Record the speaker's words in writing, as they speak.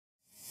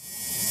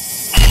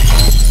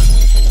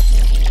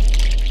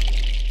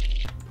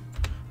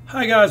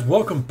Hi guys,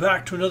 welcome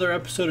back to another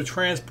episode of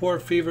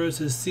Transport Fever.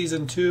 This is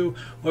Season 2,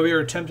 where we are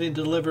attempting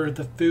to deliver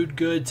the food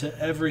good to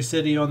every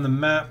city on the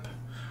map.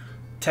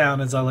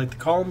 Town, as I like to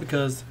call them,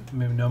 because you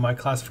may know my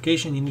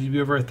classification. You need to be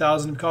over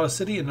 1,000 to be called a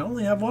city, and I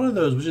only have one of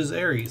those, which is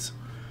Aries.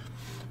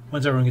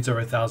 Once everyone gets over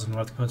 1,000, we'll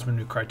have to come up with some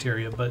new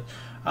criteria. But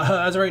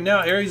as of right now,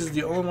 Aries is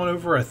the only one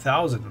over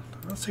 1,000.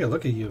 Let's take a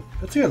look at you.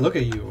 Let's take a look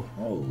at you.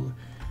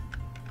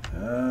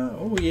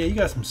 Oh yeah, you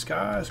got some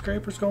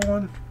skyscrapers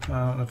going. I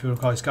don't know if you want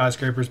to call it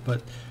skyscrapers,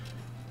 but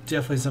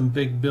definitely some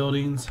big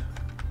buildings.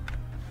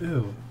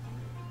 Ooh.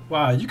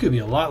 Wow, you could be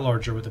a lot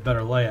larger with a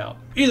better layout.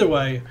 Either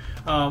way,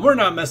 we're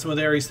not messing with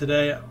Aries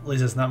today. At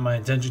least that's not my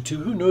intention to.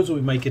 Who knows what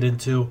we might get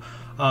into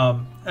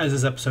as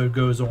this episode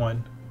goes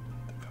on.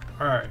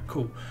 Alright,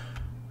 cool.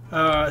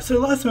 So the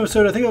last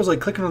episode, I think I was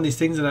like clicking on these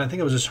things and I think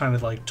I was just trying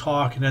to like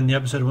talk and then the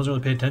episode wasn't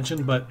really paying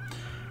attention, but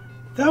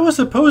that was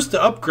supposed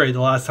to upgrade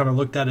the last time I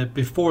looked at it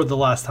before the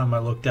last time I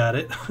looked at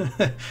it,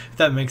 if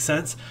that makes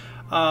sense.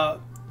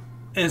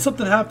 And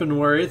something happened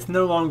where it's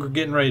no longer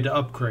getting ready to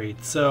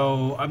upgrade.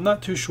 So I'm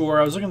not too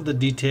sure. I was looking at the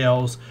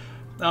details.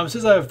 It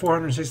says I have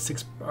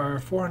 466 or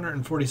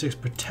 446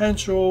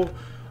 potential,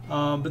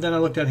 but then I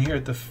looked down here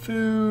at the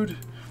food,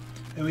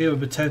 and we have a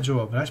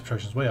potential of, nice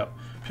protection is way up.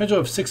 Potential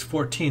of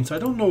 614. So I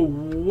don't know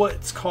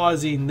what's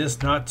causing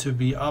this not to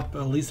be up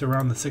at least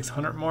around the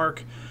 600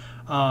 mark.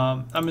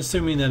 I'm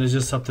assuming that it's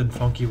just something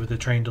funky with the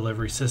train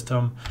delivery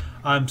system.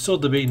 I'm still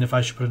debating if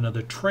I should put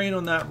another train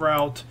on that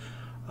route.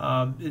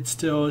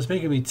 It's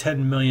making me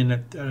 10 million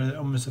at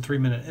almost a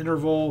 3-minute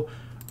interval.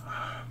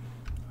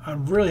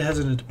 I'm really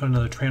hesitant to put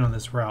another train on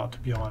this route, to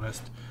be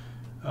honest,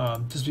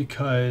 just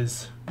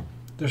because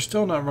they're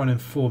still not running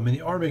full. I mean,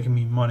 they are making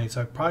me money,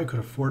 so I probably could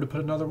afford to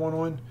put another one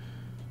on,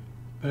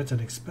 but it's an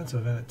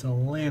expensive event. It's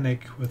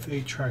Atlantic with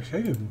 8 tracks.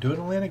 Can I even do an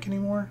Atlantic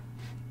anymore?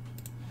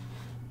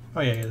 Oh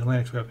yeah, the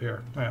Atlantic's way up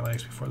here. All right,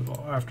 Atlantic's before the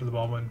ball, after the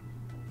Baldwin.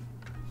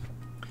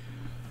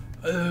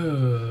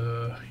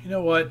 You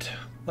know what?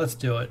 Let's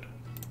do it.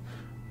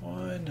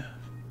 One,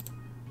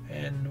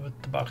 and with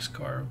the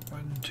boxcar,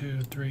 1,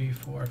 2, 3,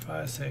 4,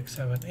 5, 6,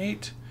 7,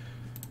 8,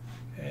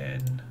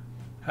 and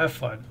have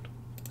fun.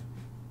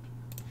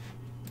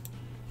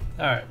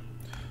 All right,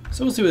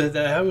 so we'll see how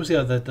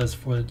that does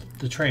for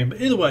the train.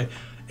 But either way,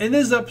 in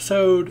this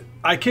episode,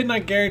 I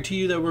cannot guarantee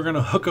you that we're going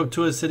to hook up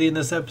to a city in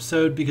this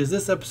episode, because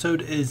this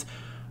episode is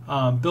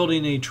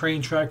building a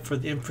train track for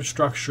the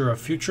infrastructure of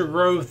future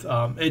growth.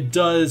 It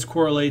does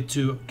correlate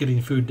to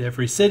getting food to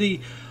every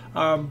city,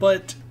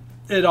 but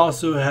it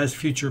also has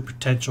future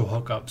potential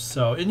hookups.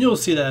 So, and you'll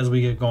see that as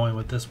we get going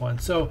with this one.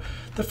 So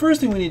the first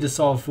thing we need to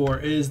solve for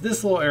is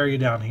this little area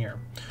down here.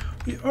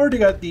 We already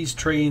got these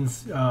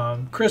trains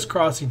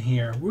crisscrossing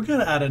here. We're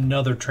going to add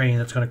another train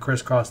that's going to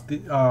crisscross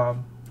the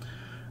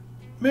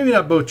maybe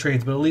not both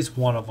trains, but at least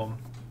one of them.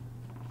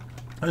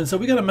 And so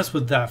we got to mess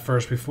with that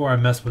first before I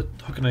mess with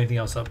hooking anything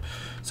else up.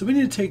 So we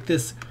need to take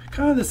this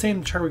kind of the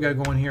same track we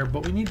got going here,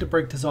 but we need to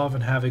break this off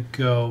and have it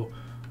go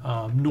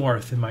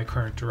north in my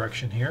current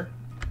direction here.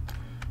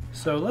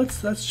 So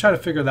let's try to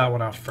figure that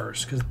one out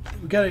first, because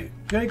we gotta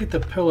get the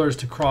pillars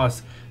to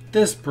cross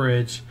this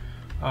bridge,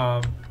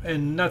 and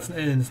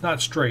it's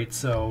not straight,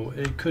 so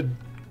it could,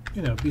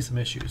 be some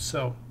issues.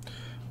 So,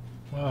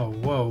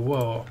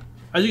 whoa.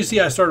 As you can see,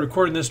 I started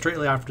recording this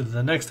straightly after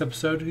the next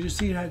episode. Did you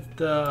see it had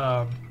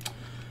the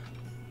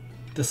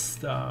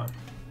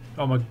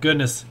oh my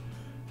goodness,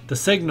 the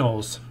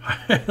signals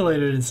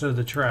highlighted instead of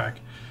the track.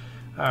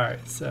 All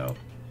right, so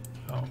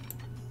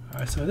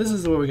Alright, so this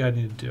is what we gotta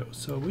need to do.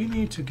 So we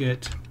need to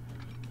get,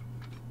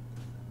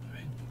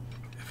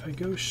 if I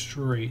go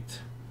straight,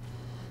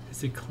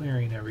 is it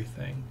clearing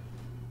everything?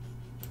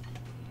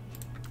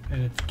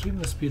 And it's keeping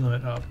the speed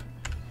limit up.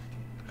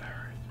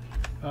 Alright,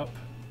 up.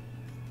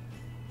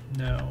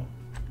 No.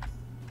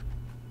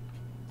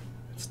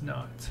 It's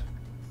not.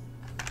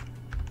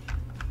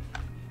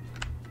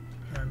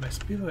 Alright, my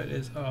speed limit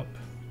is up.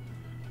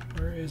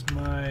 Where is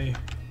my,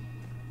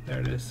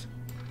 there it is.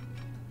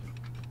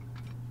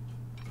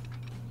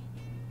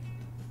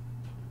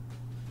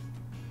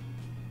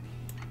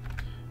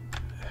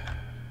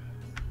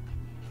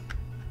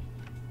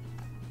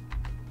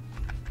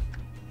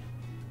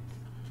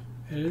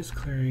 It is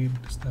clearing,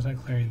 it's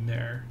not clearing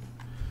there.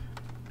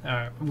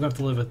 Alright, I'm going to have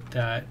to live with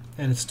that.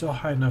 And it's still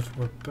high enough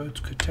where boats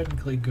could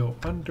technically go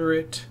under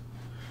it.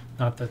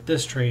 Not that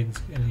this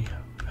train's any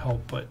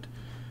help, but...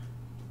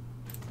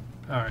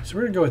 Alright, so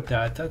we're going to go with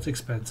that. That's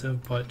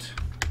expensive, but,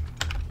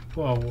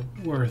 well,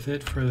 worth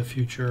it for the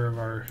future of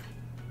our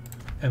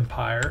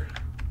empire.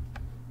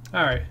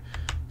 Alright,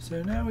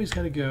 so now he's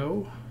got to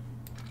go...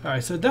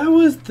 Alright, so that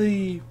was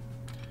the...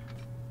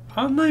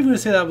 I'm not even going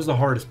to say that was the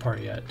hardest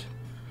part yet.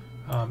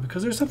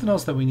 Because there's something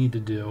else that we need to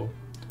do,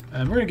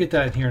 and we're going to get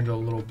that in here in a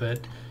little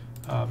bit.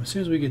 As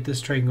soon as we get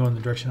this train going in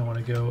the direction I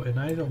want to go, and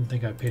I don't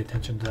think I pay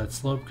attention to that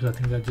slope because I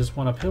think that just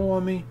went uphill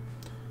on me.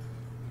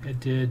 It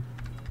did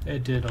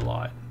a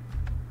lot.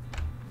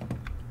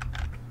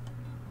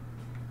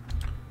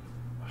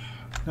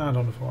 No, I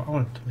don't know if I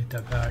want to delete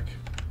that back.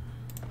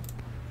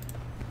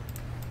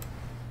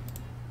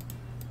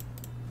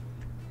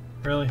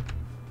 Really?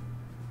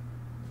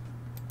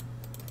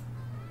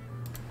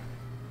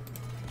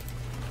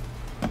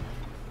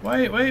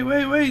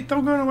 Wait.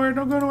 Don't go nowhere.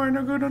 Don't go nowhere.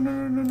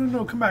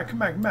 No. Come back.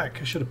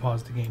 I should have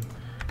paused the game.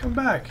 Come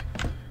back.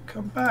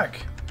 Go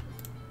back.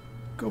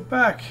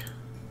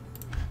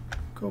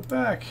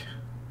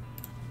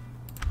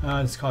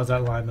 It's caused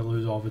that line to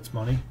lose all of its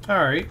money.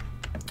 Alright.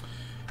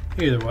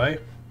 Either way.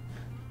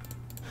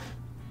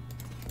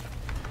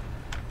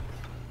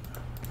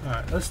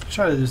 Alright, let's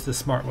try to do this the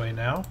smart way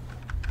now.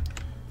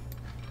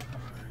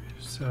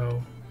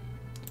 So,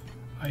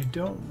 I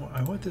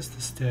want this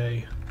to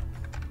stay.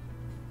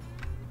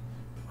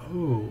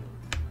 Ooh.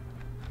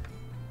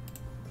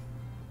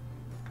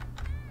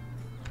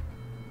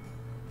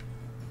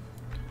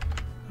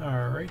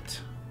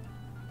 Alright.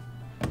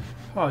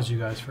 Pause you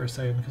guys for a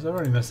second because I've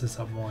already messed this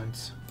up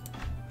once.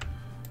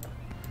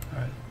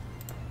 Alright.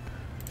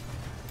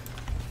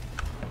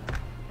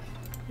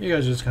 You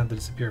guys are just going to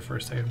disappear for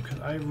a second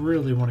because I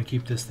really want to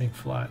keep this thing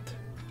flat.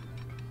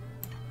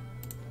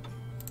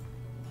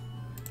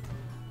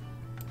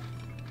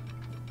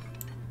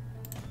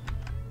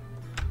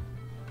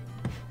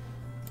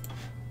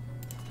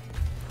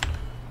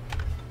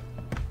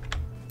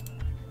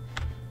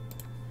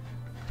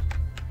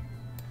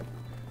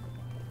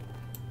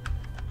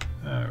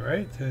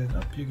 Alright, then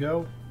up you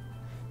go.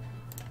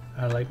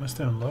 I like my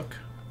stone look.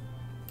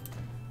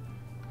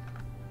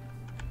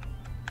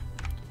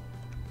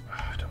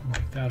 I don't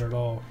like that at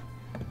all.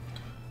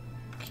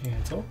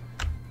 Cancel.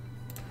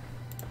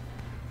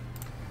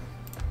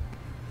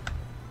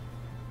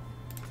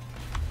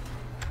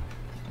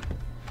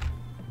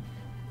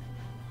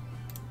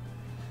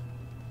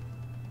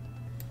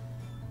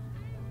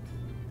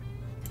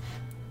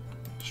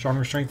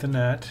 Stronger strength than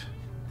that.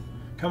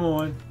 Come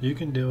on, you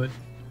can do it.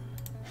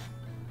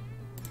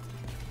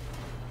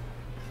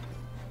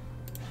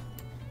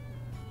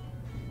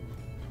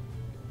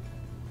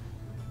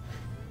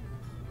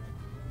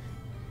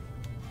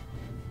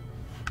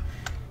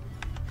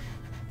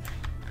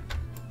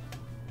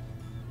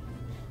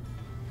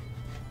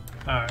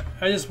 Alright,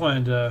 I just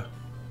wanted to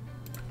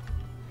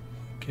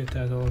get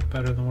that to look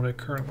better than what it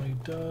currently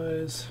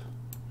does.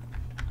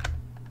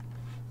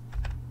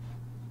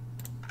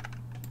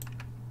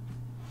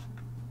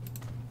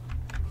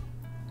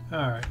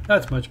 Alright,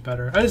 that's much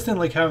better. I just didn't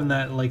like having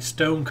that like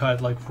stone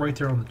cut like right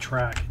there on the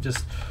track. It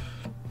just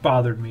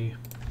bothered me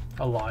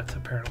a lot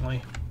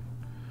apparently.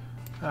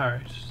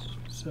 Alright,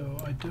 so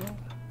I don't...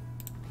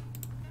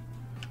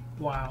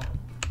 Wow.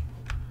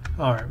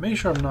 Alright, make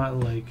sure I'm not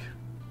like...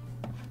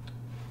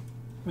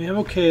 I mean, I'm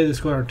okay with this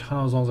going on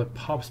tunnel as long as it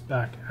pops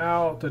back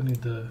out. I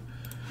need the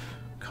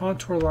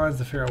contour lines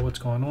to figure out what's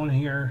going on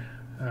here.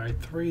 Alright,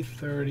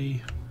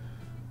 330.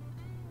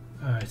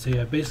 Alright, so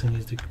yeah, it basically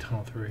needs to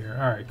tunnel through here.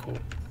 Alright, cool.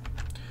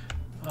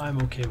 I'm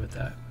okay with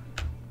that.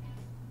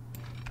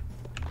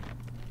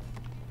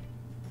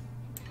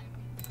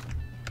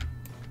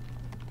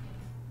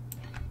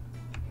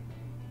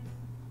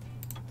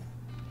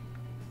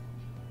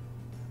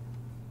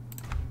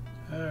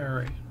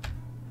 Alright.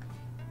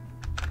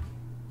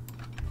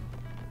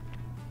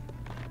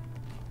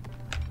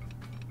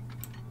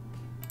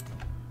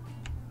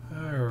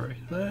 Alright,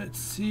 let's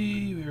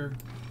see. We are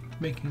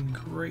making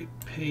great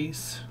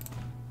pace.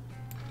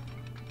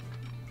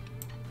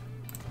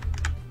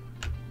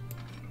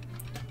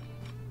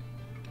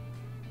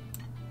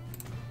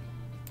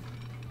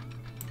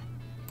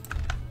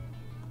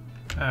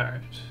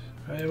 Alright.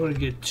 I don't want to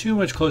get too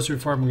much closer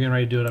before I'm getting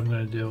ready to do what I'm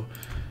going to do.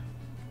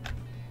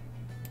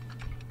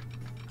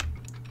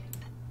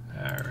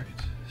 Alright,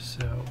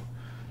 so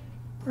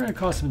we're going to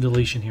cause some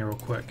deletion here real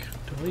quick.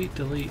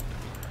 Delete.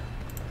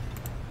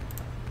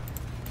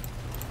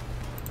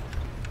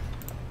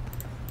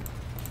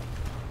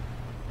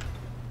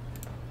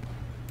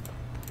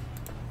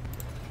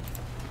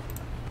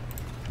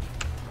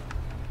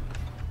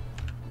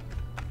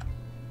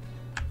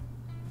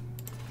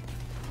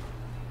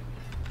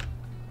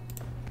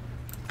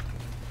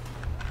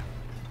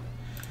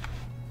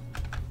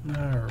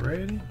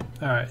 Alrighty.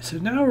 Alright, so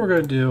now we're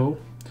going to do,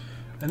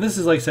 and this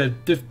is like I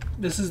said,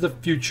 this is the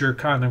future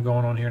kind of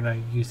going on here. Now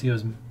you see I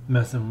was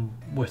messing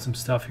with some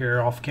stuff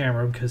here off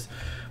camera because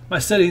my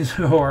settings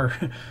are,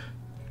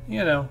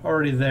 you know,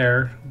 already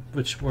there,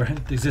 which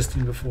weren't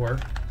existing before.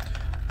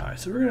 Alright,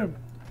 so we're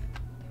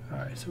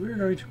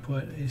going to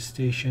put a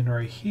station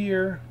right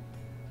here.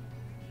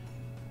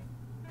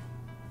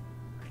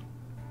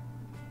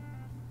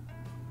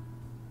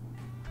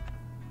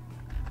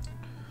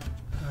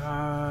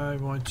 I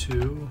want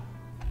to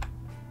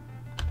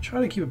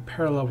try to keep it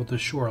parallel with the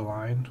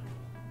shoreline.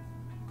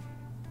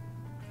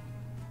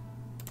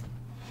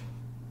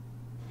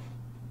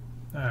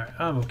 Alright,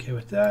 I'm okay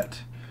with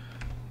that.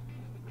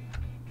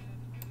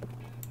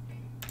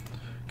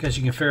 Guess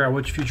you can figure out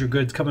which future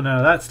good's coming out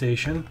of that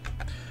station.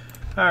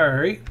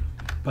 Alright,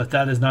 but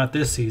that is not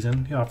this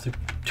season. You'll have to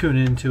tune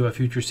into a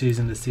future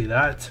season to see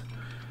that.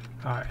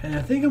 Alright, and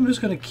I think I'm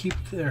just going to keep...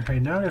 Okay,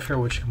 now I'm going to figure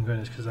out which I'm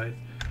going to... because I...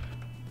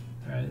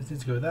 Alright,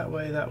 let's go that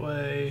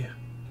way.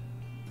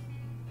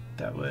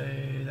 That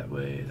way, that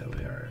way, that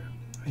way. All right.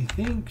 I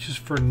think just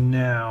for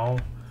now,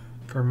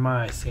 for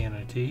my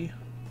sanity,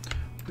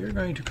 we're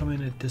going to come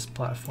in at this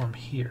platform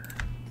here.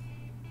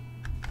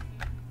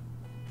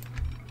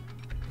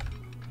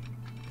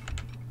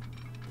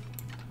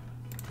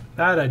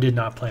 That I did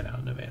not plan out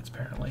in advance,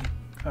 apparently.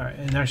 All right,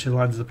 and it actually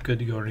lines up good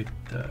to go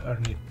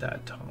underneath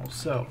that tunnel.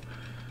 So,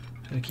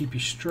 I'm going to keep you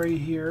straight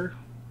here.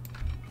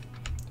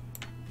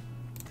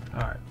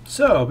 All right,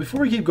 so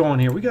before we keep going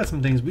here, we got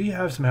some things. We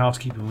have some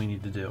housekeeping we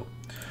need to do.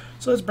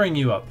 So let's bring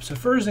you up. So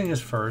first thing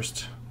is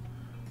first.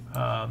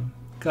 Glad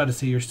to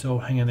see you're still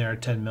hanging there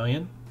at 10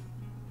 million.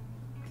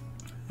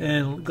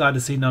 And glad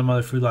to see none of my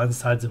other food lines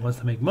decides it wants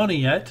to make money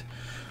yet.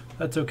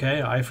 That's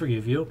okay, I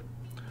forgive you.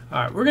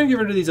 Alright, we're going to get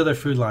rid of these other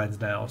food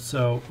lines now.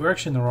 So we're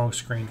actually in the wrong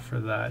screen for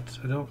that.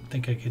 I don't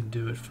think I can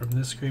do it from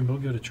this screen, but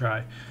we'll give it a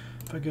try.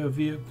 If I go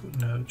vehicle,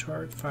 no,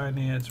 chart,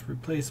 finance,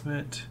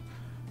 replacement.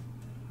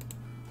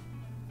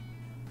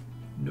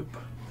 Nope,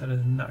 that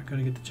is not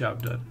going to get the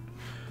job done.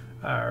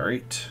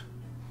 Alright.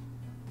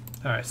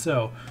 Alright,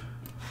 so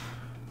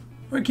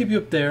we're going to keep you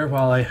up there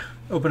while I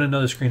open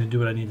another screen and do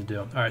what I need to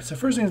do. Alright, so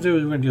first thing to do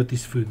is we're going to deal with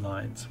these food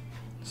lines.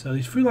 So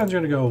these food lines are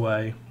going to go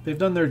away. They've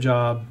done their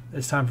job.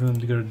 It's time for them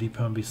to go to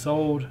depot and be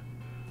sold.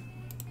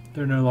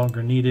 They're no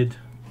longer needed.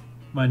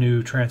 My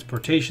new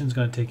transportation is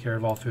going to take care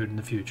of all food in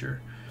the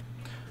future.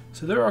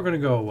 So they're all going to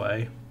go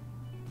away.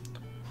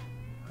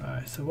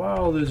 Alright, so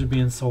while those are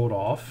being sold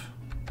off,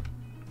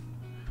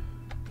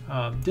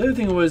 the other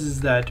thing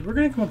is that we're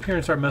going to come up here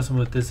and start messing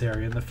with this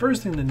area. And the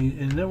first thing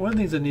that one of the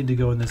things that need to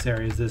go in this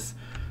area is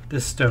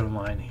this stone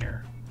line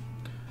here.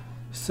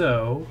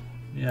 So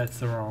yeah, it's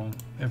the wrong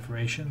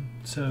information.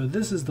 So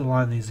this is the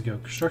line that needs to go.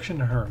 Construction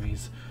to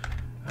Hermes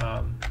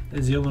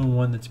is the only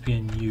one that's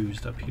being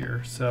used up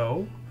here.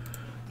 So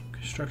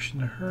construction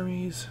to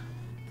Hermes,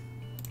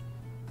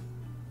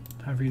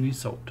 time for you to be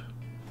sold.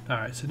 All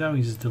right, so now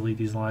we just delete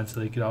these lines so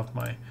they get off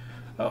my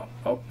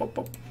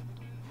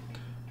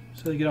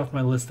so they get off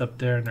my list up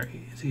there, and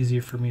it's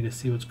easier for me to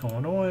see what's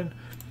going on.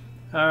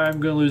 I'm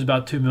going to lose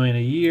about 2 million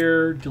a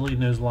year deleting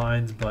those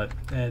lines, but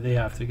they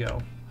have to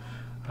go.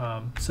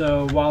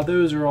 So while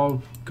those are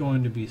all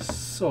going to be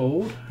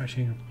sold,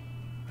 actually,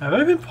 have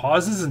I been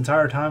paused this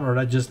entire time, or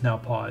did I just now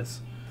pause?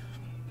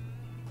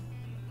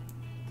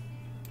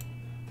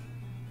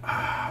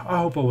 I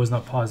hope I was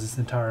not paused this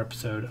entire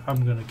episode.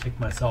 I'm going to kick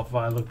myself if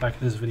I look back at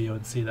this video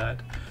and see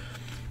that.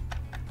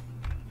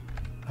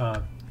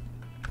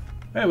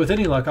 Hey, with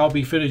any luck, I'll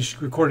be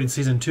finished recording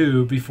Season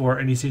 2 before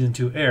any Season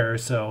 2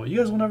 airs, so you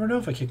guys will never know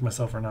if I kick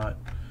myself or not.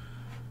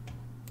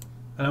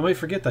 And I might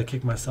forget that I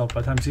kicked myself by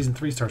the time Season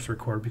 3 starts to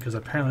record, because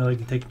apparently I like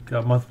to take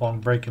a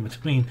month-long break in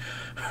between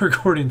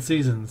recording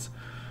seasons.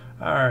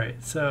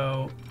 Alright,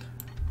 so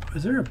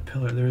is there a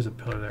pillar? There is a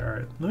pillar there.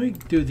 Alright, let me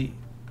do the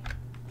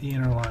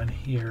inner line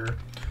here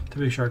to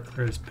make sure I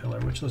clear this pillar,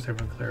 which looks like I'm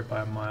going to clear it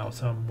by a mile,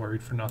 so I'm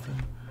worried for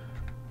nothing.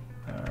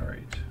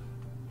 Alright.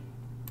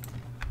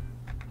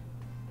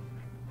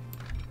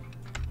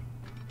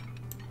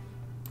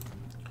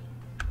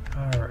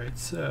 Alright,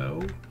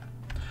 so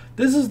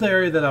this is the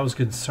area that I was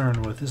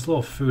concerned with, this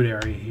little food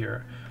area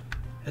here.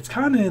 It's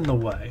kind of in the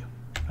way.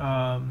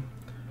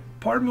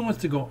 Part of me wants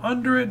to go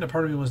under it, and a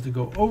part of me wants to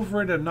go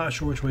over it. I'm not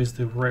sure which way is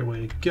the right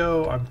way to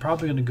go. I'm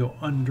probably going to go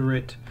under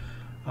it.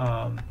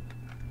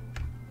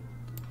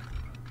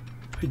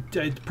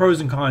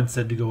 Pros and cons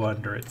said to go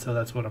under it, so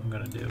that's what I'm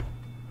going to do.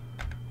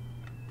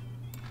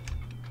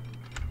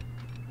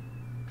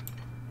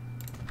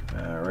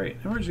 Alright,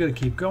 and we're just going to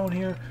keep going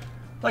here.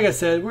 Like I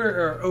said,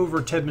 we're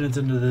over 10 minutes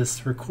into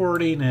this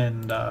recording,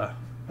 and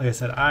like I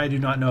said, I do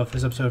not know if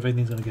this episode, if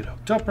anything's going to get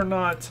hooked up or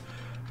not.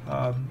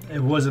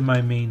 It wasn't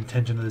my main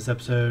intention of this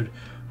episode.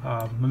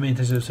 My main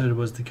intention of this episode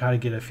was to kind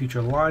of get a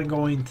future line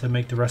going to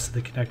make the rest of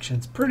the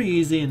connections pretty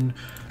easy, and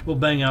we'll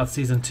bang out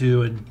Season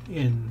 2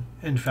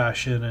 in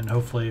fashion, and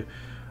hopefully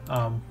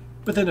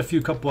within a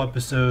few couple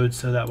episodes,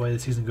 so that way the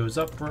season goes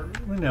up for,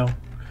 you know,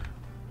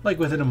 like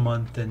within a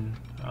month, and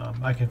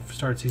I can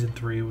start Season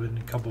 3 within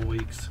a couple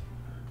weeks.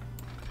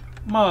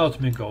 My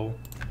ultimate goal.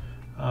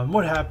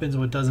 What happens,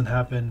 what doesn't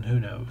happen,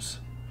 who knows.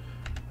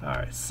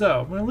 Alright,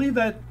 so I'm going to leave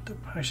that,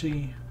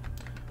 actually,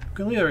 I'm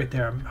going to leave that right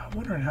there. I'm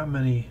wondering how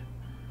many,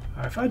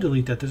 if I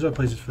delete that, there's other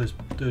places for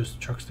those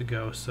trucks to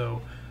go,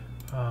 so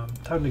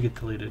time to get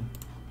deleted.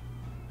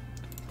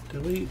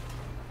 Delete,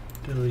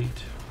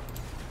 delete.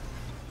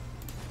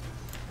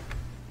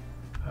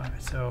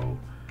 Alright, so,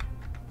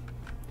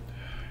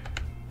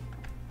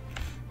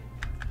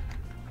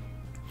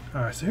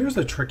 alright, so here's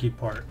the tricky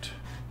part.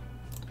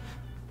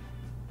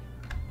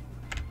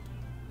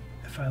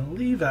 If I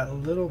leave that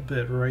little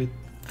bit right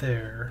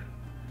there,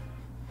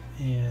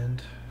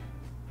 and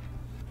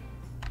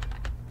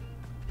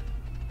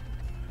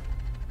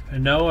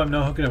no, I'm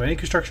not hooking up any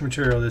construction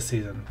material this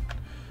season.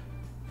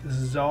 This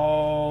is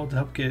all to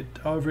help get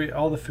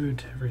all the food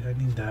to everything. I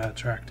need that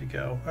track to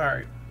go. All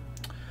right,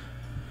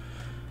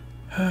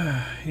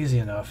 easy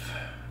enough.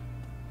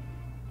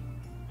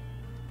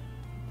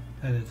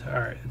 And it's all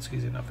right. It's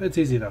easy enough. It's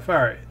easy enough. All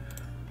right,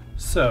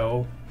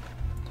 so.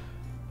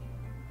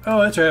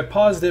 Oh, that's right. I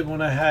paused it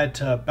when I had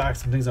to back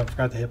some things up. I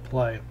forgot to hit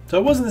play. So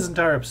it wasn't this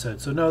entire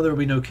episode. So no, there will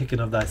be no kicking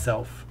of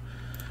thyself.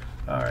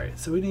 Alright,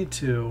 so we need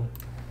to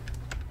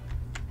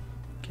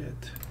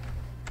get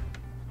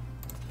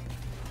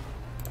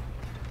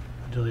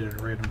deleted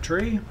a random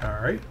tree.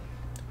 Alright.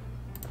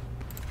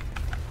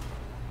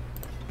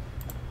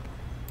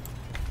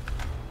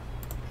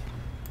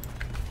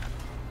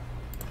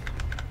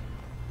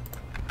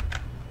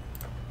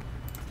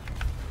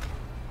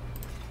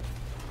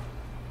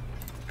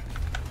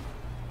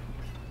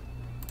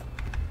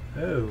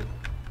 Oh.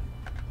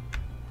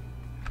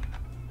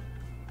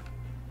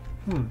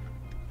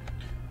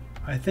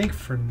 I think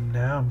for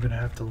now I'm gonna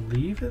have to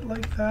leave it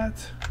like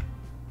that.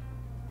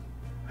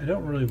 I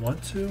don't really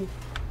want to.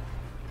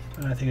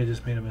 And I think I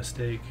just made a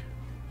mistake.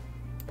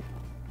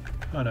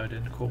 Oh no, I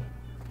didn't. Cool.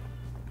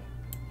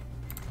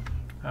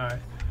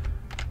 Alright.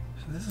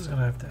 So this is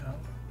gonna have to out.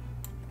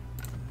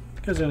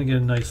 You guys are gonna get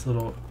a nice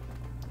little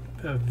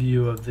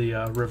view of the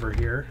river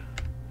here.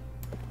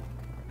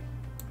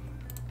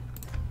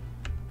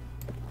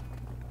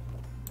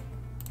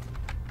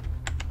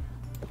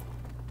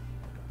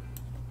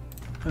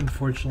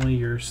 Unfortunately,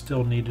 you're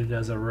still needed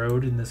as a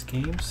road in this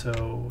game,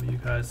 so you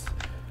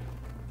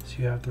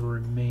have to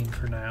remain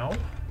for now.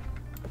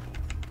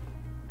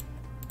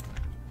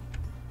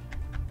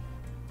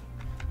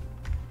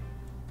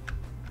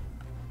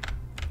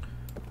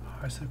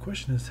 Alright, so the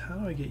question is, how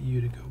do I get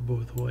you to go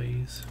both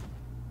ways?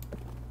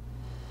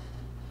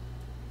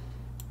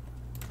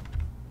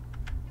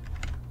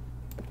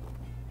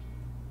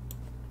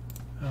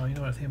 Oh, you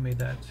know what? I think I made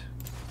that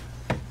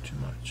too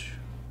much.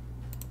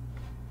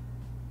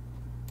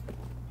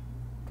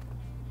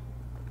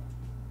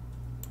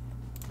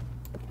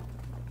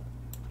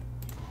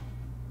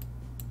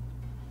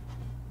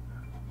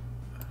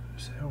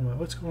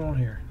 What's going on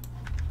here?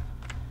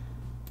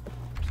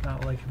 It's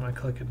not liking my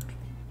clicking.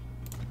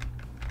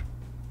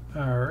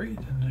 Alright,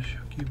 and I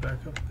shook you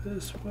back up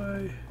this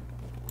way.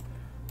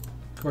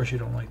 Of course you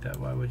don't like that.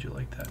 Why would you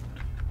like that?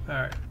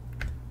 Alright.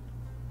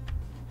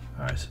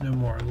 Alright, so no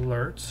more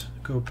alerts.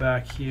 Go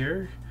back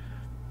here.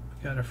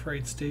 We got a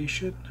freight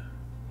station.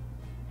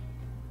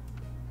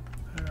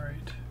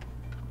 Alright.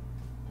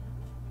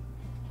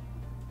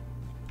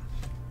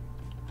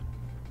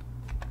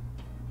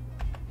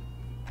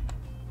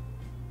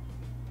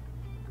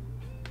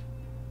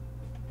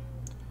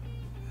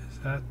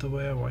 Is that the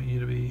way I want you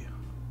to be?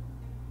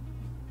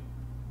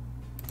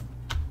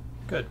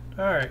 Good.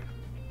 Alright.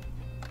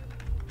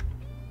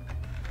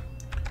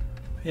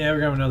 Yeah, we're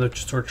gonna have another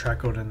sort track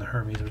going in the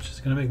Hermes, which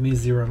is gonna make me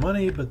 0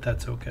 money, but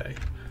that's okay.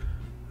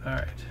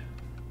 Alright.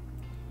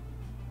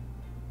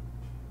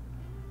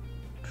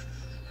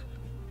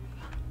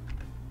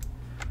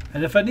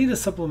 And if I need to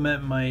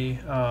supplement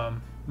my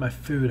my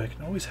food, I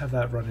can always have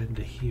that run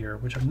into here,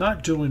 which I'm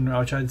not doing.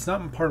 It's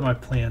not part of my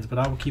plans, but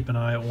I will keep an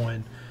eye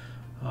on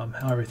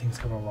how everything's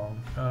coming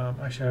along.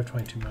 Actually, I have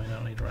 22 million. I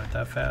don't need to run it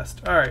that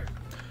fast. All right.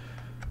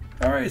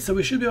 All right, so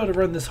we should be able to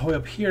run this way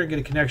up here and get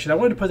a connection. I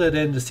wanted to put that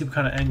in to see what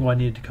kind of angle I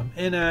needed to come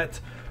in at.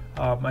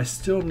 I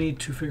still need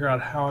to figure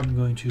out how I'm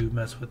going to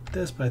mess with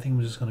this, but I think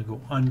I'm just going to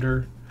go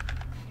under,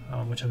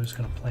 which I'm just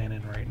going to plan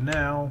in right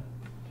now.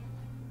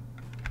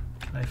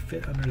 Can I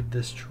fit under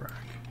this track?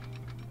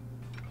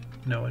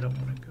 No, I don't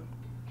want to go.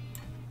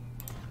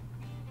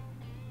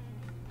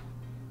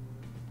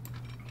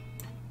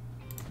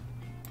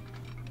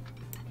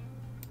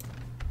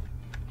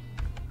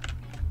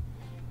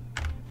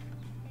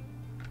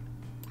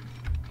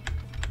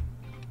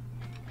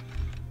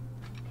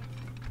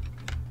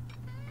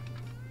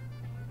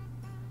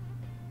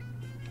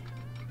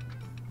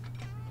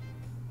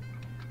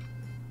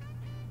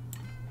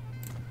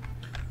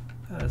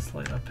 That's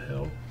slight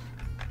uphill.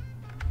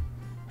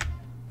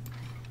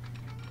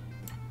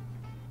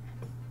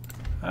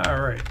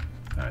 Alright.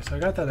 Alright, so I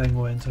got that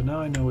angle in, so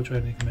now I know which way I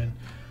need to come in.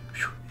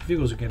 Whew,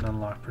 vehicles are getting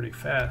unlocked pretty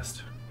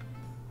fast.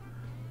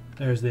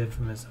 There's the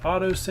infamous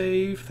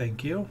autosave.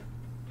 Thank you.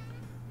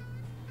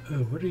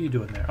 Oh, what are you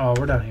doing there? Oh,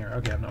 we're down here.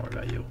 Okay, I'm not worried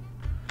about you.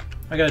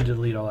 I gotta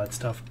delete all that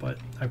stuff, but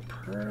I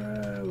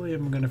probably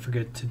am gonna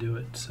forget to do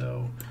it,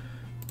 so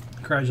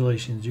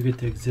congratulations, you get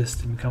to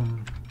exist and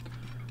become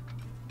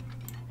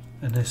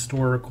an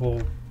historical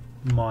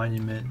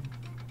monument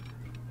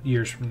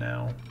years from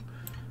now.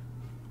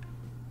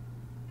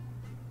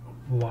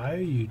 Why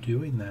are you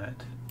doing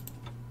that?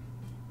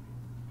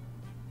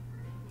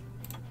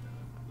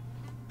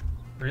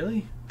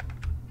 Really?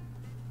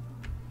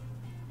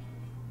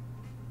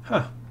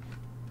 Huh.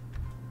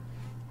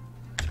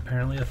 It's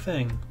apparently a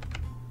thing.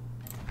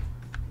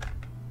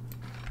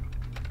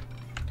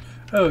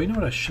 Oh, you know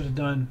what I should have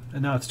done?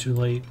 And now it's too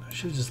late. I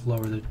should have just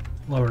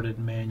lowered it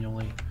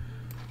manually.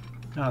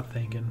 Not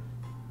thinking.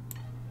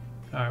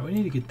 Alright, we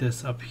need to get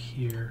this up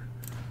here.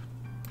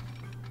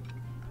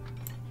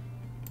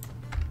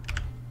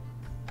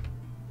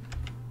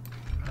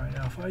 Alright,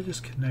 now if I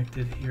just connect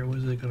it here, what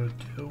is it going to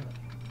do?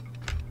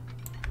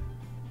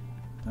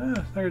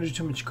 Not going to do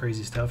too much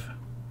crazy stuff.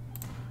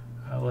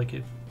 I like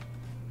it.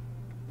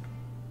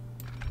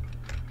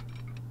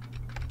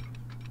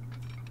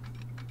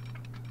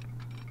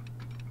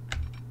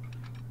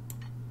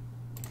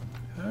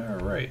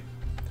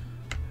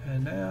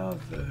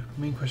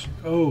 main question.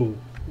 Oh,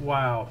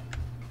 wow.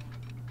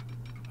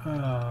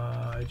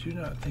 I do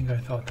not think I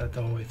thought that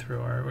the whole way through.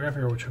 Alright, we're gonna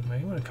figure out which way.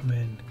 You wanna come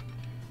in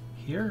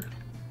here?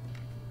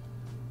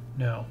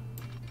 No.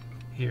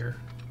 Here.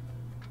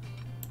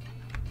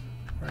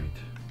 Right.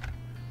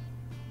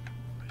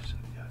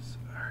 Yes.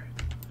 Alright.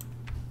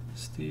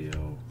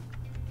 Steel.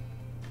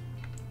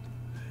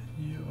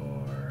 You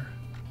are.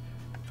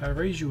 If I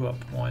raise you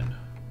up one,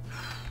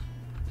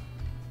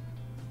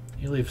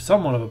 you leave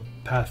somewhat of a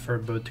path for a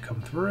boat to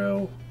come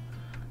through.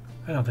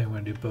 I don't think I'm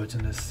going to do boats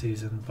in this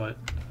season, but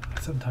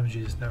sometimes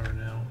you just never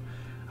know.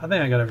 I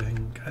think I got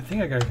everything. I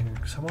think I got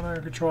everything somewhat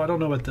under control. I don't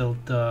know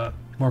about the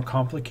more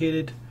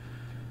complicated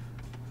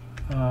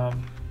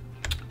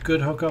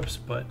good hookups,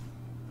 but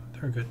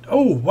they're good.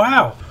 Oh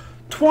wow,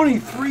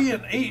 23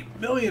 and 8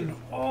 million.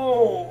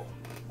 Oh,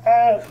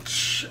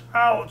 ouch,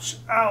 ouch,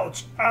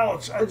 ouch,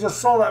 ouch! I just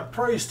saw that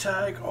price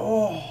tag.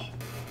 Oh,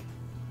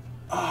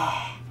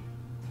 ah.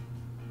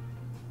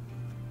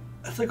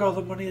 That's like all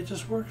the money I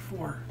just worked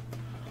for.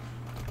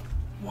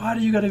 Why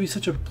do you gotta be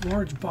such a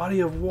large body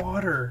of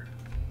water?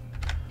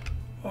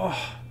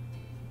 Oh.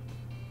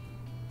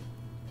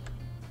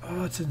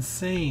 Oh, it's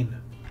insane.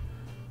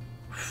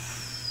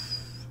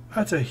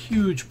 That's a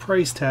huge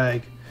price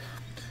tag.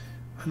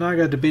 And now I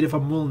gotta debate if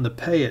I'm willing to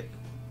pay it.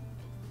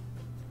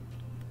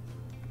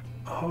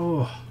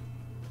 Oh.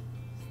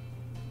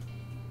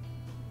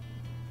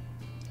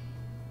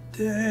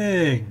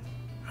 Dang.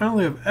 I don't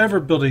think I've ever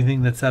built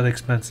anything that's that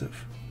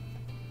expensive.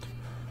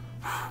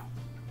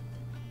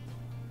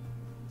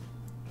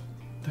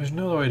 There's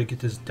no other way to get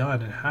this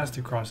done. It has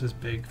to cross this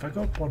big. If I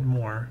go up one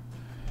more,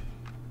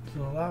 does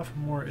it allow for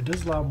more? It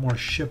does allow more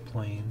ship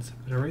lanes.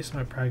 It erases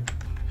my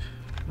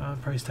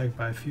price tag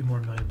by a few more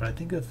million, but I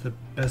think that's the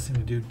best thing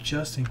to do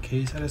just in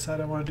case I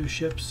decide I want to do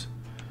ships.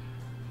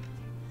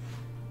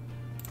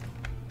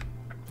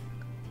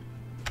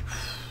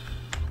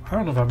 I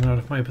don't know if I'm going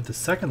to put the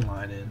second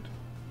line in.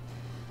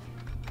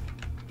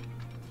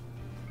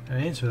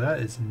 And the answer to that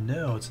is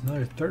no. It's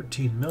another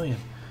 13 million.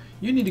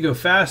 You need to go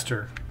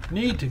faster.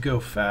 Need to go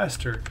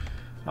faster.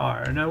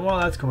 Alright, now while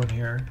that's going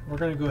here, we're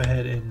going to go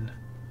ahead and...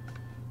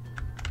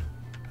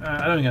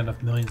 I don't got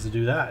enough millions to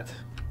do that.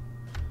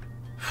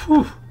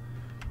 Whew.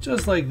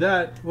 Just like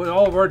that, with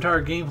all of our entire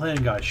game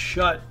plan got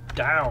shut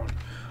down.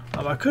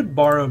 I could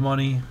borrow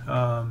money,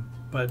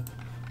 but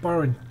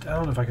borrowing... I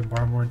don't know if I can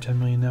borrow more than 10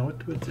 million now.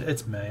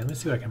 It's May. Let me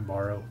see what I can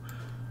borrow.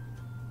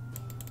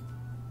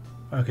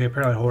 Okay,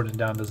 apparently holding it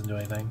down doesn't do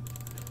anything.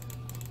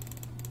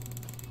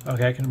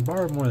 Okay, I can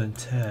borrow more than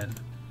 10.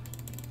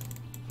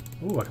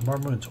 Ooh, I can borrow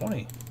more than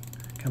 20.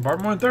 Can I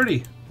borrow more than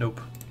 30? Nope.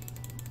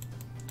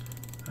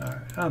 Alright,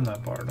 I'm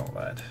not borrowing all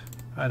that.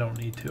 I don't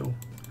need to.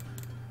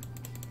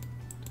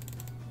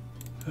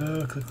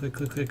 Click, click, click,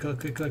 click, click,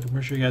 click, click. I'm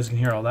pretty sure you guys can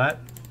hear all that.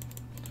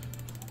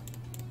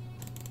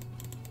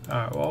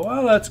 Alright, well,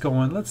 while that's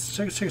going, let's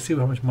check see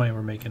how much money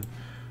we're making.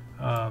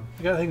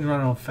 We got things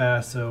running on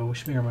fast, so we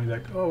should make our money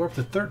back. Oh, we're up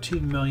to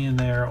 13 million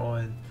there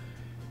on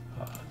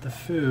the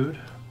food.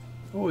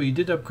 Oh, you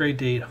did upgrade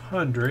to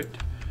 800.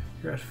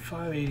 You're at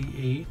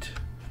 588.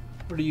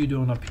 What are you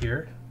doing up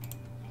here?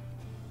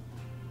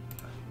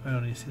 I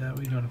don't need to see that. What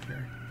are you doing up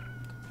here?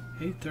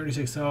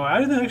 836. Oh,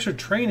 adding the extra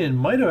train in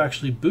might have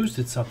actually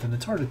boosted something.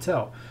 It's hard to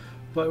tell.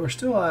 But we're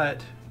still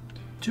at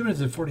 2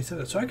 minutes and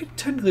 47. So I could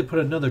technically put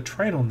another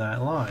train on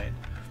that line.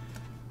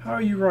 How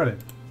are you running?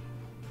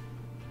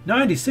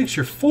 96.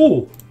 You're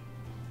full.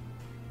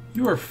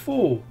 You are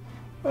full.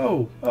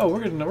 Oh, we're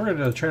gonna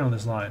another train on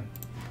this line.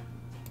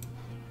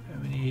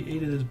 And we need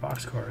 8 of those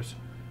boxcars.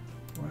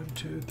 1,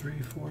 2, 3,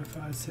 4,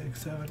 5,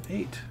 6, 7,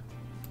 8.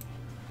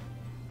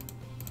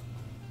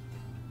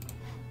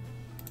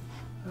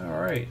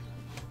 Alright.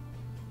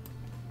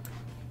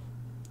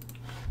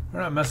 We're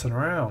not messing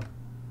around.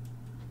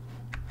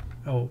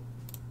 Oh,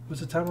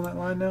 what's the time on that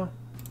line now?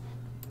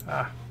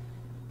 Ah.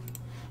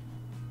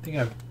 I think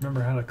I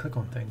remember how to click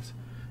on things.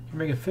 You're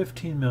making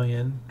 15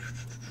 million.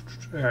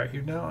 Alright,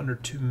 you're now under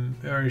 2,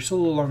 or you're still a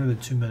little longer than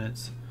 2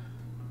 minutes.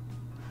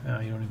 No,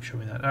 you don't even show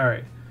me that.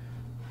 Alright.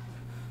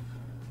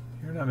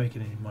 You're not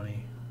making any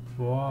money.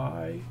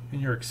 Why?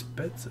 And you're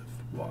expensive.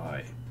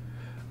 Why?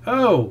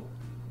 Oh!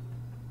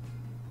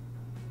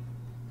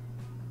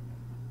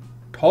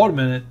 Hold a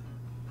minute.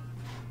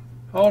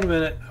 Hold a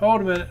minute.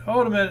 Hold a minute.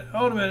 Hold a minute.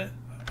 Hold a minute.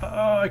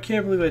 Oh, I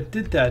can't believe I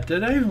did that.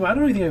 Did I even? I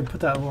don't even think I put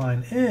that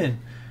line in.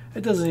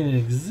 It doesn't even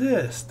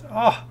exist.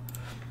 Oh.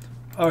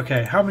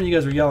 Okay, how many of you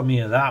guys were yelling at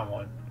me at that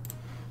one?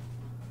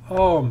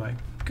 Oh my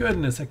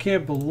goodness, I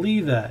can't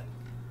believe that.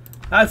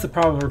 That's the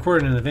problem with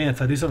recording in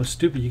advance. I do something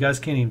stupid, you guys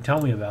can't even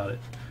tell me about it.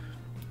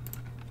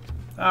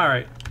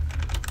 Alright.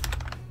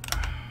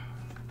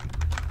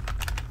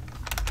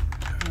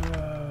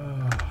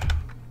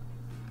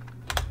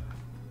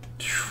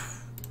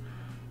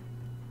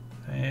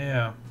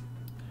 Yeah.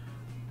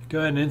 Go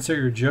ahead and insert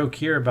your joke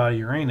here about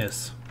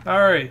Uranus.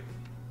 Alright.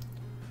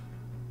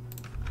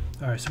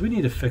 Alright, so we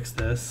need to fix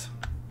this.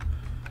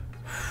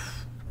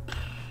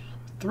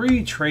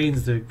 3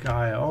 trains to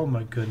Gaia. Oh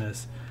my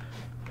goodness.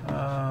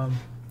 Alright,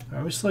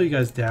 we slow you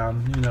guys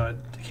down. You know,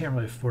 I can't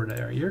really afford it.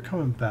 All right, you're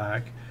coming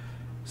back.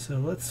 So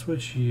let's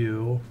switch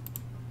you.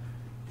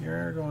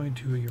 You're going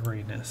to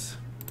Uranus.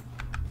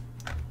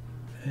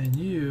 And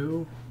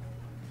you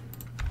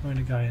are going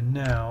to Gaia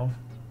now.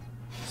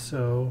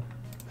 So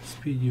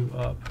speed you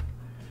up.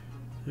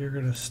 You're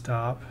going to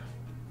stop.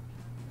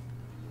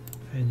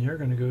 And you're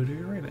going to go to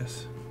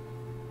Uranus.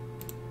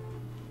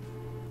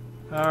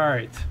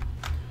 Alright.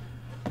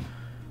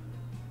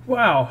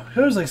 Wow. I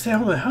was like,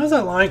 Sam, how does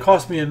that line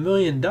cost me $1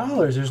 million?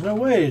 There's no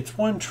way. It's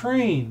one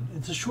train.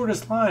 It's the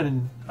shortest line.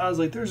 And I was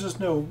like, there's just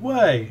no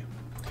way.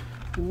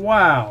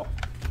 Wow.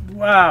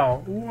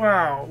 Wow.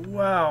 Wow.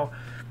 Wow.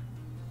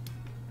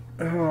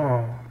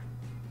 Oh.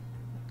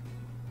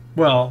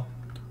 Well,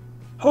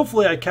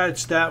 hopefully I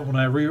catch that when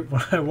I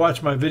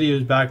watch my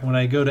videos back, when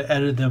I go to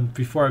edit them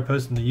before I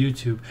post them to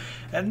YouTube.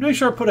 And make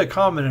sure I put a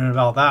comment in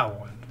about that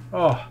one.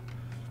 Oh.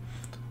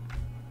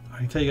 I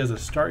can tell you guys to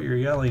start your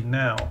yelling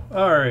now.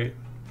 Alright.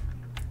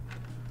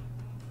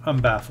 I'm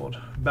baffled.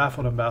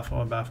 Baffled, I'm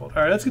baffled, I'm baffled.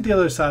 Alright, let's get the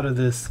other side of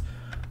this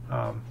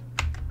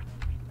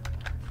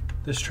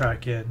this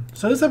track in.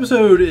 So this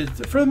episode, is,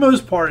 for the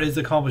most part, is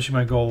accomplishing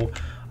my goal.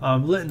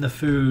 Letting the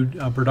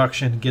food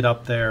production get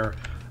up there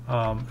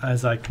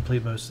as I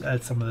complete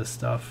some of this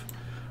stuff.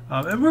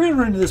 And we're going to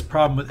run into this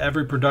problem with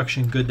every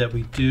production good that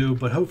we do,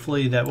 but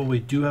hopefully that what we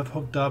do have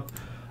hooked up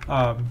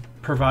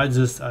provides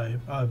us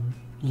a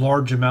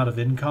large amount of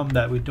income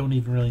that we don't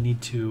even really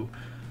need to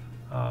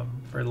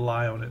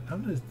rely on it.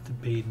 I'm just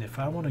debating if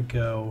I want to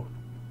go,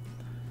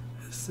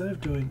 instead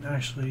of doing,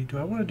 actually, do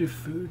I want to do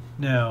food?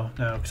 No,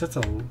 because that's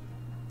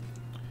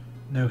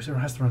no, because it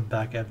has to run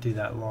back empty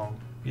that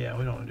long. Yeah,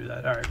 we don't want to do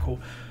that. Alright, cool.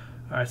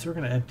 Alright, so we're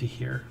going to empty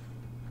here.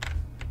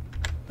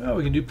 Oh,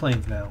 we can do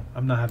planes now.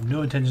 I'm not having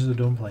no intentions of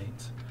doing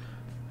planes.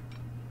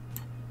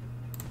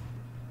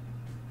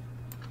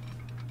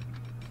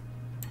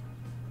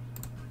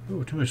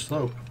 Ooh, too much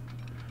slope.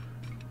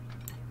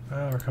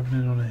 Oh, we're coming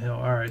in on a hill.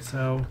 Alright,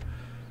 so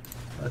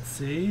let's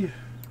see.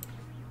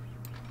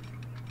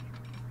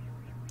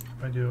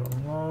 If I do a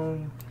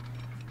long.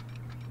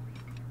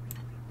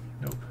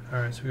 Nope.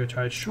 Alright, so we're going to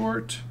try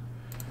short.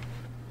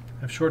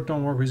 If short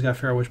don't work, we just got to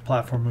figure out which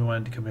platform we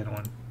wanted to come in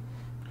on.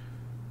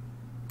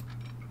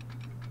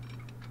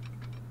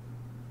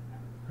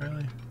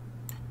 Really?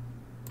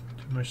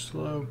 Too much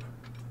slope.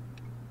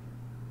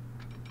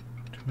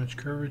 Too much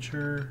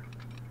curvature.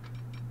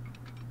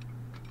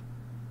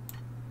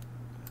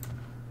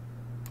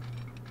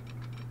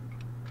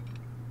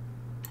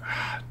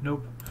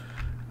 Nope.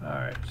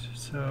 Alright,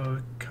 so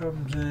it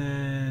comes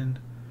in.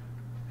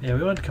 Yeah,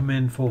 we want to come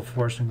in full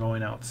force and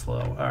going out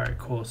slow. Alright,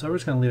 cool. So we're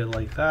just going to leave it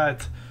like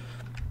that.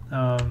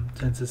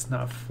 Since it's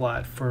not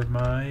flat for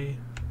my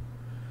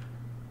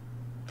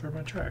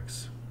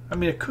tracks. I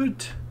mean, I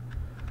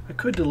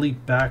could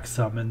delete back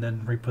some and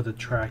then re-put the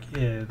track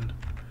in,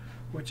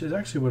 which is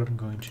actually what I'm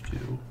going to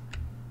do.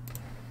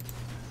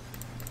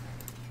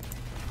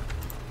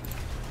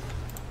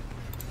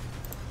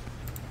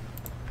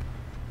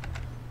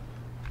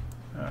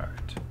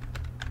 Alright.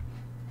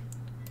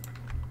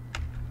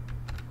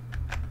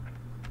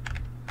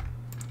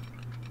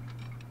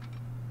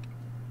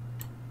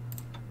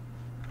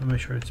 I'll make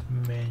sure it's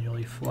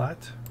manually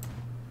flat.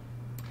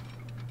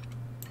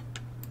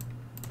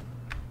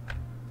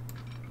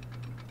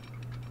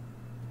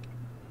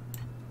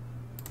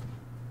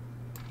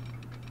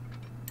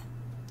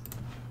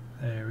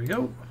 There we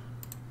go.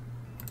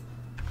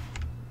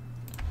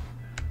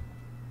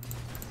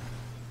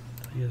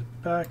 He is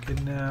back,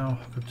 and now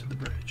hook up to the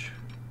bridge.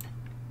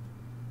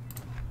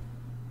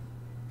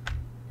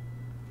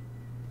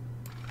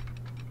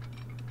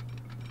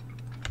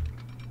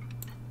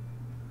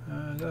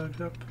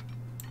 Up.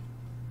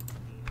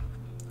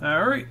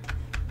 Alright.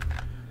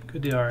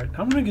 Good deal. Alright,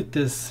 I'm going to get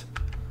this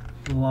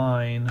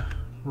line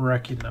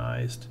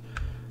recognized.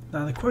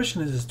 Now the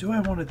question is do I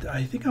want it to,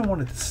 I think I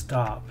want it to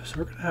stop. So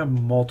we're going to have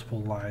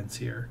multiple lines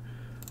here,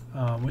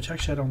 which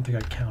actually I don't think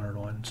I counted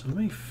on. So let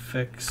me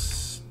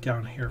fix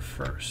down here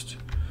first.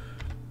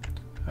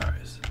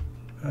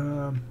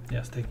 Alright.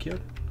 Yes, thank you.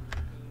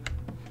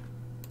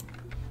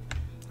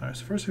 Alright,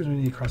 so first thing we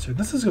need to cross here.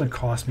 This is going to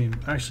cost me,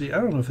 actually, I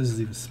don't know if this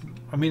is even,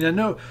 I mean, I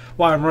know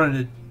why I'm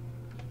running at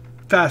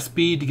fast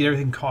speed to get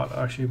everything caught.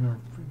 Actually, I'm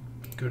going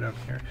to go down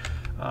here.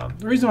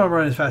 The reason why I'm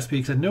running at fast speed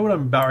is because I know what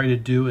I'm about ready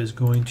to do is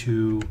going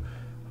to,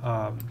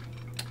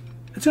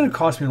 it's going to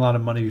cost me a lot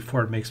of money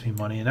before it makes me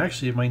money. And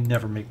actually, it might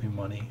never make me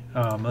money,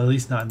 at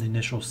least not in the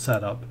initial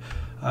setup.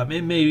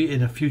 It may be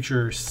in a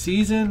future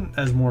season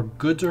as more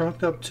goods are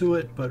hooked up to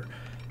it, but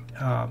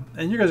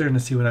and you guys are going to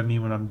see what I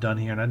mean when I'm done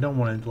here, and I don't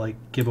want to like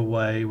give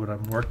away what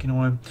I'm working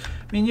on.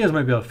 I mean, you guys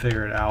might be able to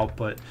figure it out,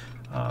 but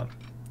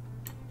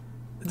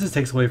it just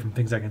takes away from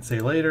things I can say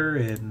later,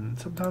 and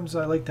sometimes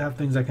I like to have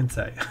things I can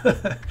say.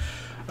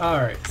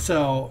 Alright,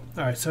 so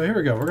here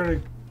we go. We're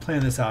going to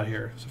plan this out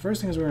here. So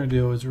first thing we're going to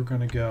do is we're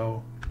going to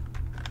go,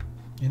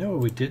 you know what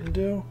we didn't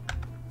do?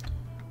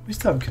 We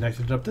still haven't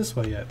connected it up this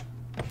way yet.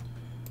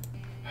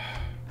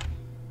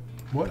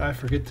 What I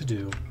forget to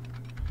do.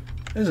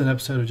 This is an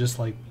episode of just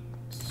like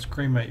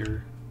scream at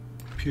your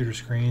computer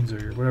screens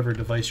or whatever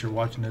device you're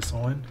watching this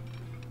on.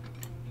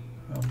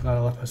 I'm glad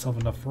I left myself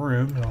enough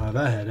room. I don't have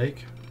that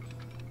headache.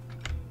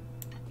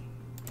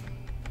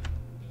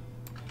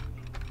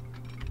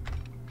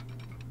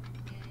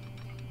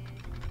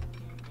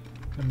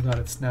 I'm glad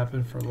it's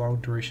snapping for long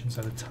durations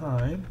at a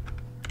time.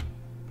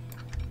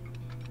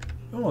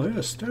 Oh, there's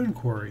a stone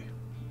quarry.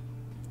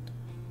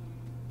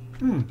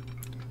 I wonder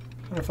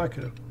if I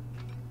could have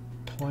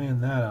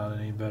planned that out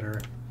any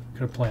better.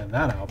 Could have planned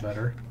that out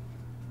better.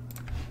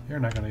 You're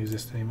not going to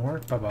exist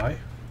anymore. Bye-bye.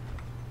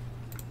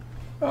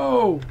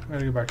 Oh! I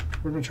gotta go back.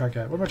 Where's my track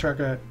at? Where's my track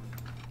at?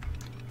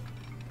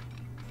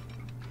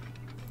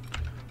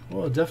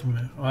 Well,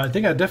 definitely. Well, I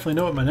think I definitely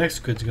know what my next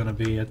good's going to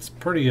be. It's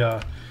pretty,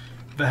 if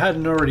I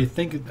hadn't already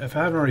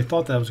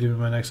thought that was going to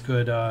be my next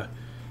good,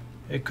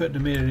 it couldn't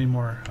have made it any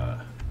more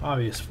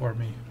obvious for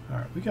me.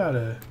 Alright, we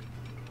gotta...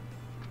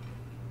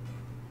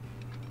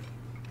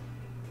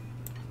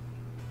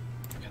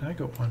 Can I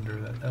go under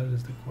that? That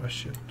is the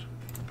question.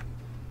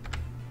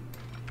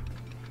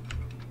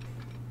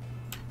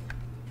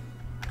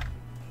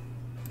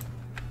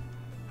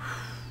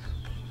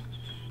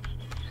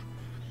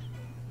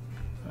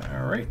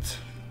 Alright.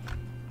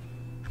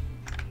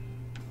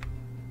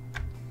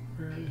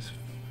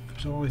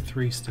 There's only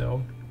 3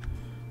 still.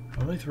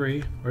 Only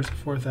 3. Where's the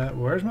 4th at?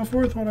 Where's my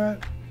 4th one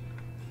at?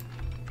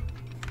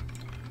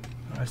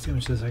 I see how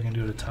much this I can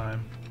do at a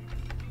time.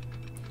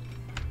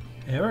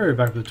 Yeah, we're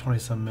back to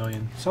 20-some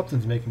million.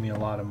 Something's making me a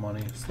lot of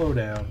money. Slow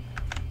down.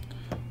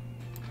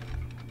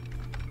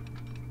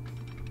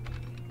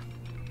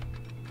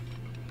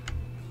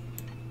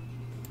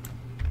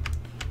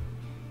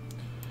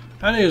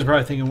 I know he was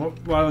probably thinking,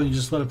 why don't you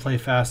just let it play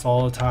fast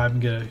all the time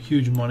and get a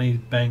huge money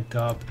banked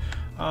up?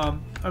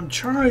 I'm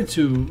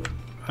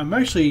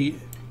actually,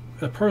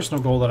 a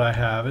personal goal that I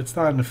have, it's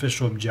not an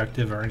official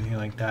objective or anything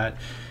like that,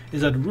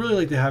 is I'd really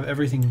like to have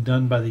everything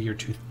done by the year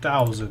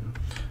 2000.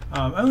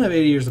 I only have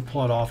 80 years to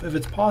pull it off. If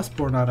it's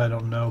possible or not, I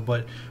don't know.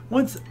 But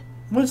once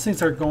things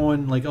start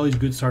going, like all these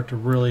goods start to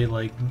really,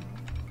 like,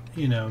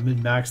 you know,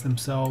 min-max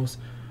themselves,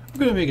 I'm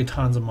going to be making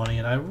tons of money,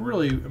 and I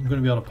really am going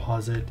to be able to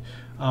pause it.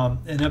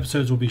 And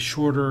episodes will be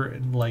shorter,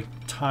 and like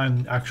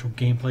actual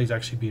gameplay is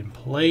actually being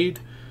played,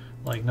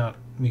 like not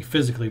me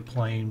physically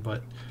playing,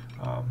 but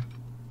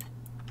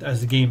as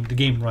the game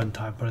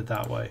runtime, put it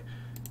that way.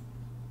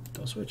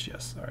 Double switch,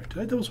 yes. All right, did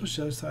I double switch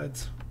the other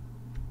sides?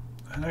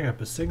 And I got to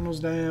put signals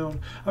down.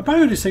 I'm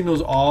probably gonna do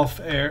signals off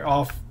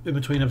in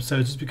between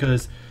episodes, just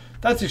because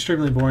that's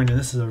extremely boring, and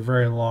this is a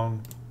very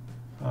long.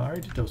 I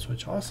already did double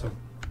switch. Awesome.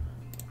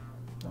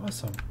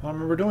 Awesome. I don't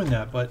remember doing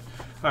that, but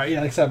all right,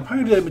 yeah, like I said, I'm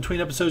probably gonna do that in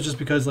between episodes, just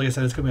because, like I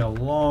said, it's gonna be a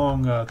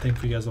long thing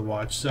for you guys to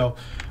watch. So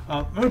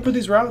I'm gonna put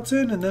these routes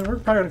in, and then we're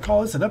probably gonna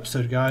call this an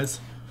episode, guys.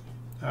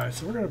 All right,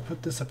 so we're gonna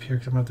put this up here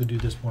because I'm gonna have to do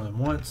this more than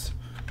once.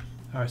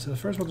 All right, so the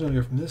first one's gonna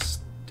go from this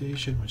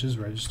station, which is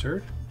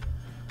registered.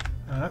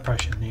 I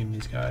probably should name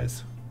these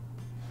guys.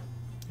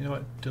 You know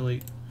what?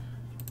 Delete.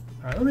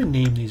 All right, let me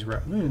name these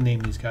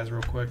guys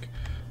real quick.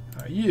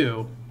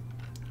 You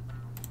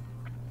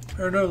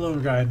are no longer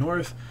guy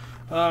north.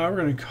 We're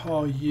going to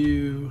call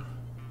you.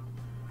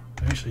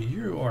 Actually,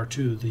 you are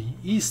to the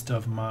east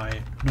of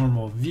my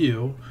normal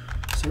view,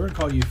 so we're going to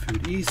call you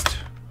Food East.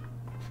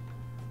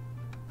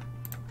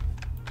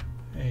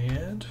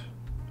 And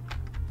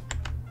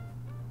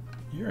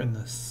you're in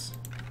this.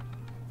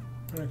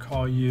 We're going to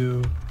call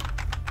you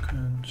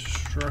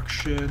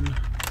Construction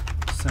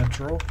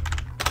Central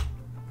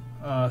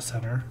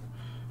Center.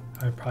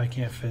 I probably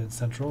can't fit in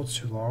Central, it's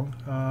too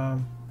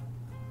long.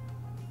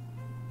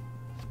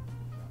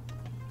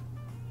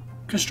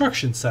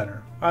 Construction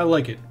Center, I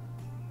like it.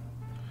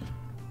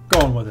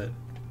 Going with it.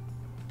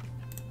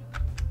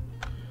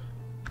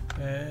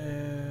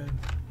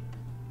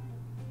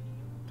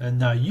 And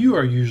now you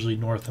are usually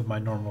north of my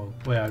normal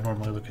way I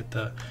normally look at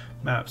the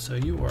map, so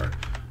you are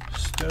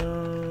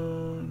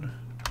Stone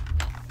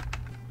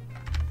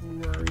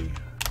Quarry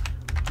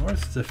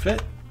North. Does it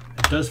fit?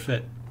 It does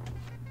fit.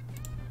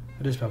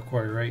 I did spell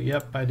quarry, right?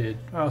 Yep, I did.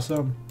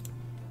 Awesome.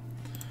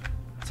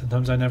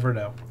 Sometimes I never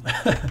know.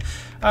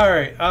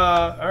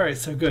 Alright,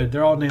 so good.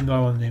 They're all named what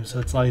I want to name, so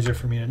it's a lot easier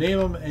for me to name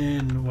them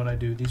and when I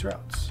do these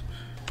routes.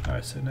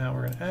 Alright, so now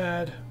we're going to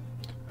add.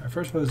 Our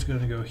first one is going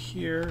to go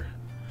here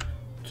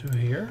to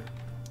here.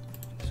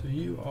 So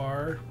you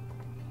are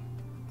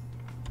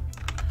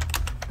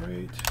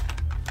right.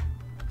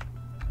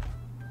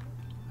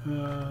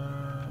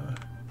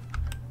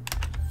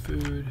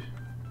 Food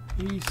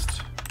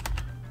East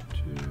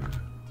to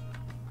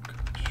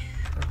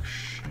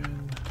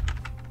construction.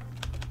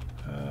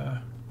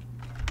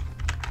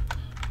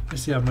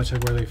 Let's see how much where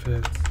they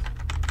fit.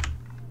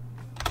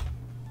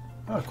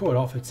 Oh, cool! It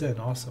all fits in.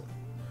 Awesome.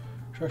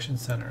 Construction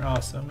center.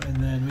 Awesome. And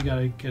then we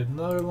gotta get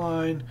another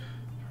line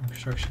from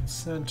construction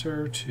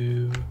center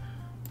to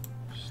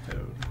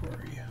Stone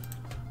Quarry.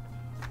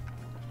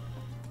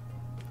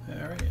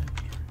 All right.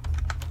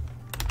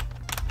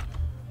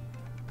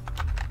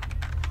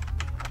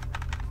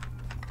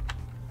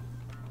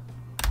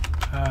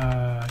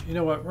 You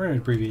know what? We're gonna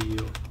abbreviate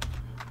you.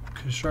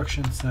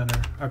 Construction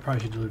Center. I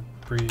probably should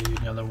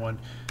abbreviate the other one.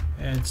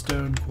 And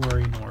Stone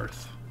Quarry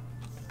North.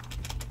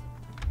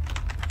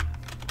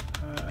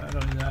 I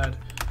don't need that.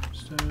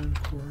 Stone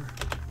Quarry.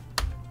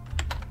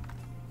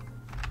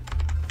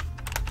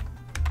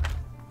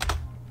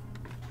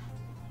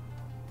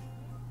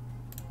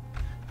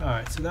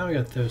 Alright, so now we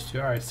got those two.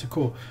 Alright, so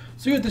cool.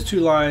 So you got those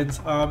two lines.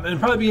 And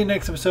probably be in the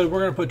next episode,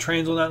 we're going to put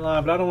trains on that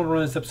line, but I don't want to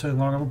run this episode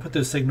long. I'm going to put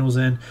those signals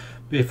in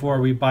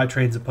before we buy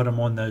trains and put them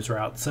on those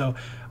routes. So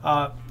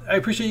I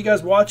appreciate you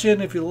guys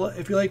watching. If you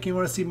like and you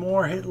want to see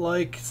more, hit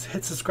like,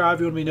 hit subscribe if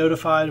you want to be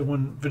notified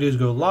when videos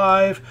go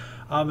live.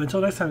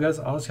 Until next time, guys,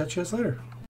 I'll catch you guys later.